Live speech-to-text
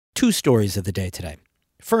two stories of the day today.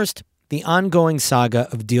 First, the ongoing saga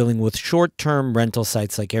of dealing with short-term rental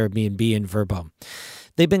sites like Airbnb and Vrbo.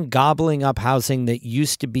 They've been gobbling up housing that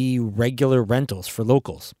used to be regular rentals for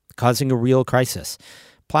locals, causing a real crisis.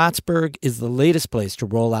 Plattsburgh is the latest place to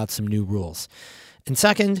roll out some new rules. And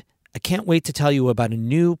second, I can't wait to tell you about a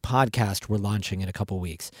new podcast we're launching in a couple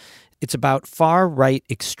weeks. It's about far-right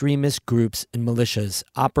extremist groups and militias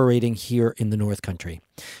operating here in the North Country.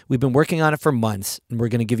 We've been working on it for months, and we're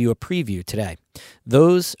going to give you a preview today.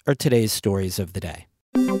 Those are today's stories of the day.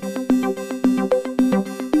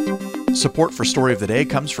 Support for Story of the Day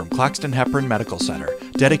comes from Claxton Hepburn Medical Center,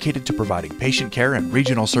 dedicated to providing patient care and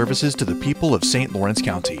regional services to the people of St. Lawrence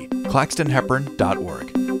County.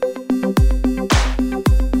 claxtonhepburn.org.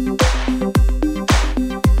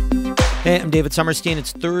 Hey, I'm David Sommerstein.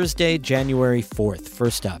 It's Thursday, January 4th.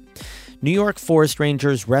 First up, New York forest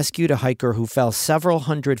rangers rescued a hiker who fell several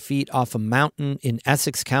hundred feet off a mountain in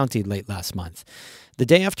Essex County late last month. The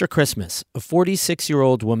day after Christmas, a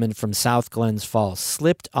 46-year-old woman from South Glens Falls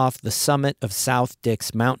slipped off the summit of South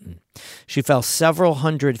Dix Mountain. She fell several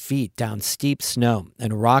hundred feet down steep snow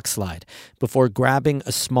and a rock slide before grabbing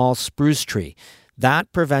a small spruce tree.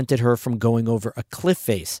 That prevented her from going over a cliff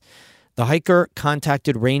face. The hiker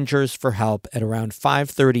contacted rangers for help at around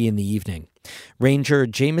 5:30 in the evening. Ranger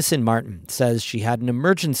Jamison Martin says she had an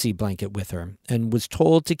emergency blanket with her and was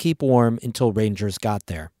told to keep warm until rangers got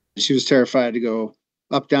there. She was terrified to go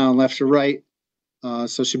up, down, left, or right.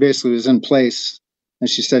 So she basically was in place. And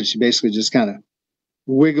she said she basically just kind of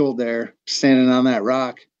wiggled there, standing on that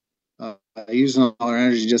rock, using all her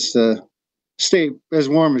energy just to stay as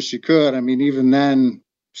warm as she could. I mean, even then,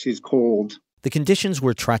 she's cold. The conditions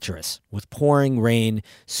were treacherous, with pouring rain,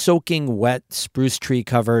 soaking wet spruce tree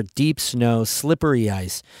cover, deep snow, slippery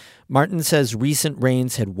ice. Martin says recent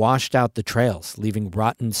rains had washed out the trails, leaving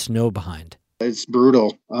rotten snow behind. It's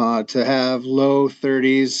brutal to have low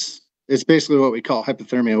 30s. It's basically what we call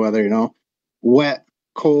hypothermia weather, wet,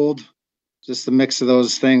 cold, just the mix of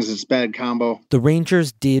those things. It's a bad combo. The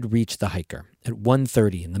rangers did reach the hiker at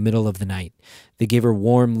 1:30 in the middle of the night. They gave her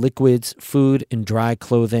warm liquids, food, and dry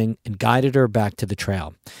clothing and guided her back to the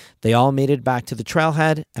trail. They all made it back to the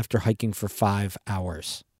trailhead after hiking for 5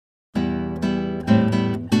 hours.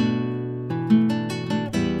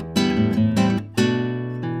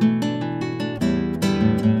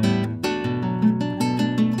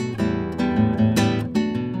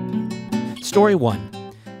 Story 1.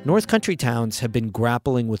 North Country towns have been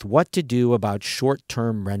grappling with what to do about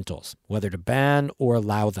short-term rentals, whether to ban or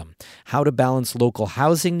allow them, how to balance local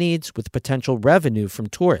housing needs with potential revenue from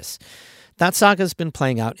tourists. That saga has been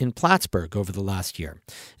playing out in Plattsburgh over the last year,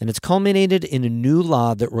 and it's culminated in a new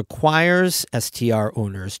law that requires STR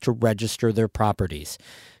owners to register their properties.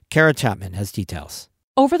 Kara Chapman has details.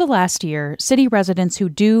 Over the last year, city residents who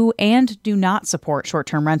do and do not support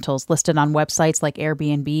short-term rentals listed on websites like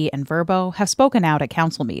Airbnb and Vrbo have spoken out at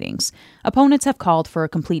council meetings. Opponents have called for a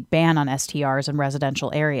complete ban on STRs in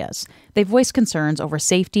residential areas. They've voiced concerns over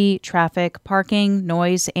safety, traffic, parking,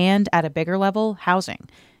 noise, and, at a bigger level, housing.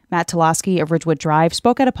 Matt Toloski of Ridgewood Drive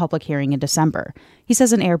spoke at a public hearing in December. He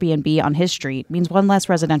says an Airbnb on his street means one less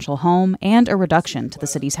residential home and a reduction to the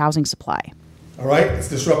city's housing supply. All right, it's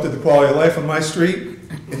disrupted the quality of life on my street.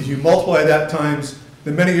 And if you multiply that times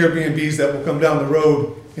the many Airbnbs that will come down the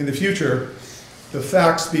road in the future, the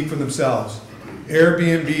facts speak for themselves.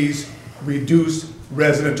 Airbnbs reduce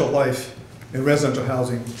residential life and residential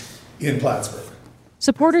housing in Plattsburgh.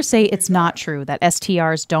 Supporters say it's not true that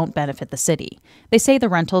STRs don't benefit the city. They say the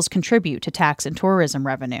rentals contribute to tax and tourism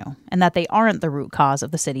revenue, and that they aren't the root cause of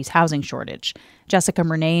the city's housing shortage. Jessica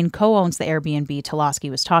Murnane co-owns the Airbnb Toloski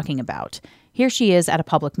was talking about. Here she is at a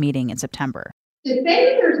public meeting in September. To say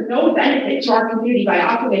that there's no benefit to our community by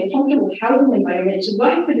offering a comfortable housing environment to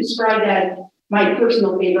what I could describe as my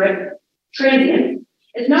personal favorite, transient,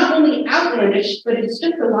 is not only outlandish, but it's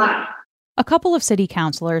just a lie. A couple of city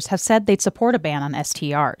councilors have said they'd support a ban on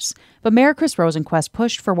STRs, but Mayor Chris Rosenquist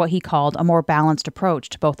pushed for what he called a more balanced approach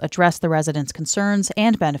to both address the residents' concerns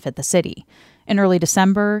and benefit the city. In early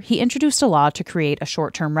December, he introduced a law to create a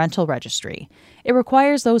short-term rental registry. It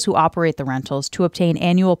requires those who operate the rentals to obtain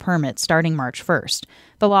annual permits starting March 1st.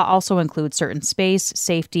 The law also includes certain space,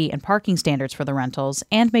 safety, and parking standards for the rentals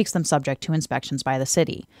and makes them subject to inspections by the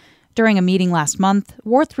city. During a meeting last month,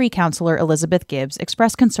 Ward 3 Councilor Elizabeth Gibbs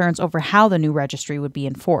expressed concerns over how the new registry would be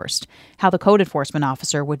enforced, how the code enforcement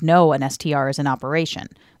officer would know an STR is in operation,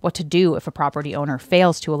 what to do if a property owner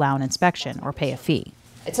fails to allow an inspection or pay a fee.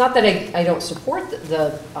 It's not that I don't support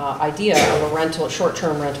the idea of a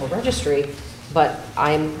short-term rental registry, but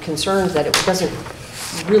I'm concerned that it doesn't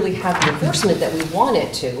really have the enforcement that we want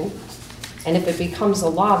it to, And if it becomes a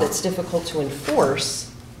law that's difficult to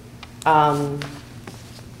enforce, I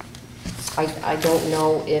don't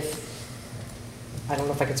know if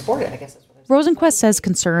I can support it, I guess. Rosenquist says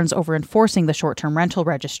concerns over enforcing the short-term rental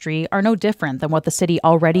registry are no different than what the city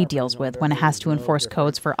already deals with when it has to enforce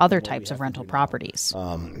codes for other types of rental properties.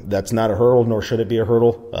 That's not a hurdle, nor should it be a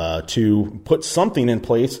hurdle, to put something in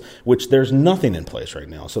place, which there's nothing in place right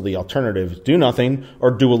now. So the alternative is do nothing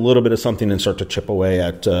or do a little bit of something and start to chip away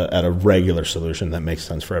at a regular solution that makes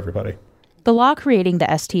sense for everybody. The law creating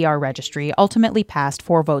the STR registry ultimately passed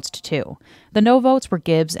 4 votes to 2. The no votes were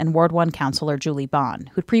Gibbs and Ward 1 Councillor Julie Bond,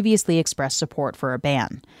 who'd previously expressed support for a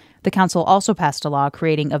ban. The council also passed a law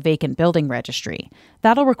creating a vacant building registry.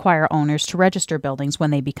 That'll require owners to register buildings when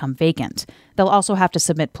they become vacant. They'll also have to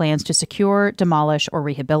submit plans to secure, demolish, or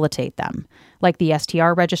rehabilitate them. Like the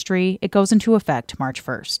STR registry, it goes into effect March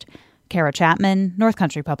 1st. Kara Chapman, North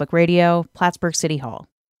Country Public Radio, Plattsburgh City Hall.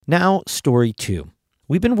 Now, story 2.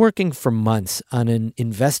 We've been working for months on an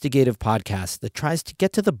investigative podcast that tries to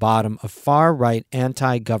get to the bottom of far-right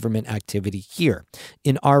anti-government activity here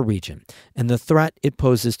in our region and the threat it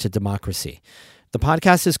poses to democracy. The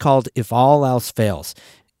podcast is called If All Else Fails.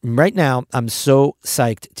 And right now, I'm so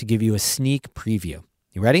psyched to give you a sneak preview.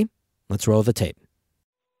 You ready? Let's roll the tape.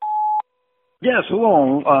 Yes,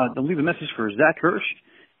 hello. I'll leave a message for Zach Hirsch.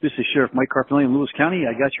 This is Sheriff Mike Carpinelli in Lewis County.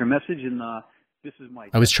 I got your message, and this is Mike.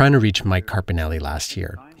 I was trying to reach Mike Carpinelli last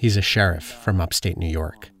year. He's a sheriff from upstate New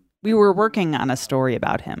York. We were working on a story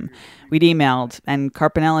about him. We'd emailed, and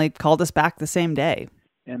Carpinelli called us back the same day.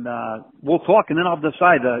 And we'll talk, and then I'll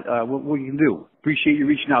decide what we can do. Appreciate you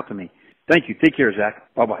reaching out to me. Thank you. Take care,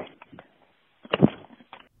 Zach. Bye-bye.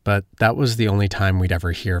 But that was the only time we'd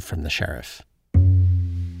ever hear from the sheriff.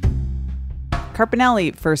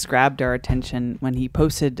 Carpinelli first grabbed our attention when he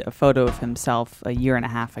posted a photo of himself a year and a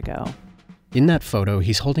half ago. In that photo,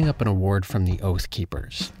 he's holding up an award from the Oath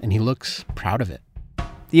Keepers, and he looks proud of it.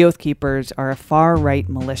 The Oath Keepers are a far-right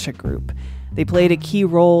militia group. They played a key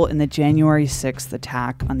role in the January 6th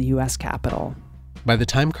attack on the U.S. Capitol. By the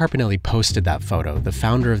time Carpinelli posted that photo, the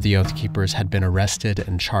founder of the Oath Keepers had been arrested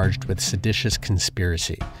and charged with seditious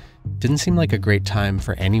conspiracy. Didn't seem like a great time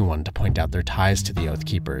for anyone to point out their ties to the Oath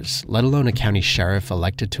Keepers, let alone a county sheriff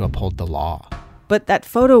elected to uphold the law. But that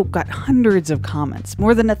photo got hundreds of comments,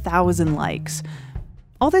 more than 1,000 likes.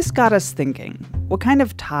 All this got us thinking, what kind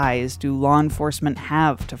of ties do law enforcement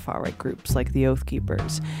have to far-right groups like the Oath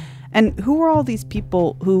Keepers? And who are all these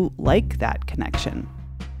people who like that connection?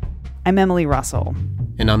 I'm Emily Russell.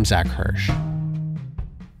 And I'm Zach Hirsch.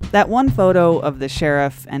 That one photo of the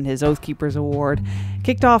sheriff and his Oath Keepers award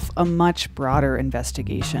kicked off a much broader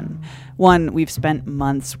investigation, one we've spent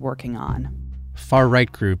months working on.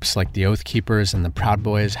 Far-right groups like the Oath Keepers and the Proud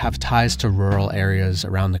Boys have ties to rural areas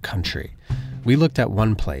around the country. We looked at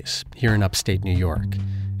one place, here in upstate New York,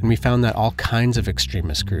 and we found that all kinds of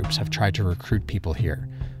extremist groups have tried to recruit people here,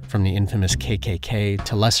 from the infamous KKK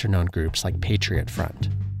to lesser-known groups like Patriot Front.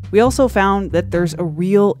 We also found that there's a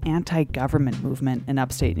real anti-government movement in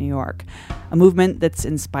upstate New York, a movement that's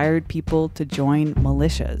inspired people to join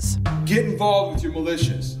militias. Get involved with your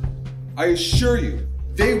militias. I assure you,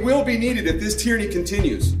 they will be needed if this tyranny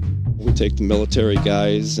continues. We take the military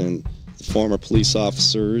guys and the former police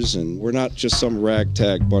officers, and we're not just some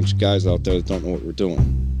ragtag bunch of guys out there that don't know what we're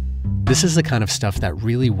doing. This is the kind of stuff that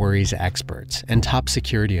really worries experts and top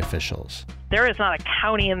security officials. There is not a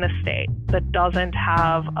county in the state that doesn't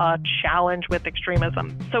have a challenge with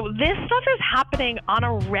extremism. So this stuff is happening on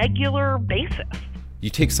a regular basis. You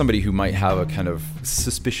take somebody who might have a kind of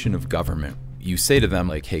suspicion of government. You say to them,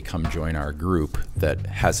 like, hey, come join our group that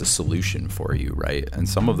has a solution for you, right? And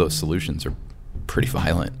some of those solutions are pretty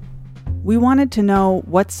violent. We wanted to know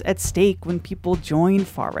what's at stake when people join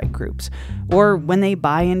far-right groups, or when they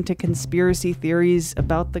buy into conspiracy theories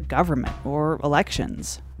about the government or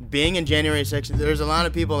elections. Being in January 6th, there's a lot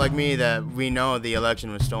of people like me that we know the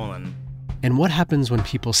election was stolen. And what happens when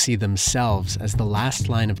people see themselves as the last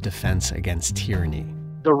line of defense against tyranny?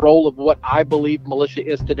 The role of what I believe militia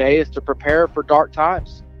is today is to prepare for dark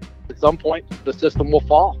times. At some point, the system will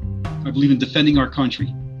fall. I believe in defending our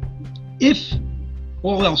country. If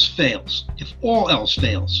all else fails,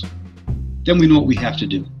 then we know what we have to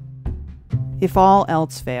do. If All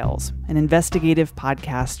Else Fails, an investigative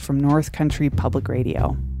podcast from North Country Public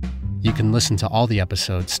Radio. You can listen to all the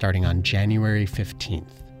episodes starting on January 15th.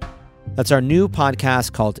 That's our new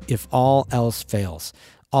podcast called If All Else Fails.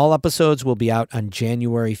 All episodes will be out on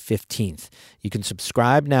January 15th. You can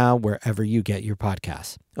subscribe now wherever you get your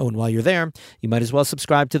podcasts. Oh, and while you're there, you might as well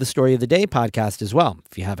subscribe to the Story of the Day podcast as well,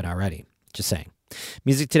 if you haven't already. Just saying.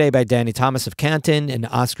 Music today by Danny Thomas of Canton and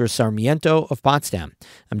Oscar Sarmiento of Potsdam.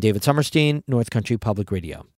 I'm David Summerstein, North Country Public Radio.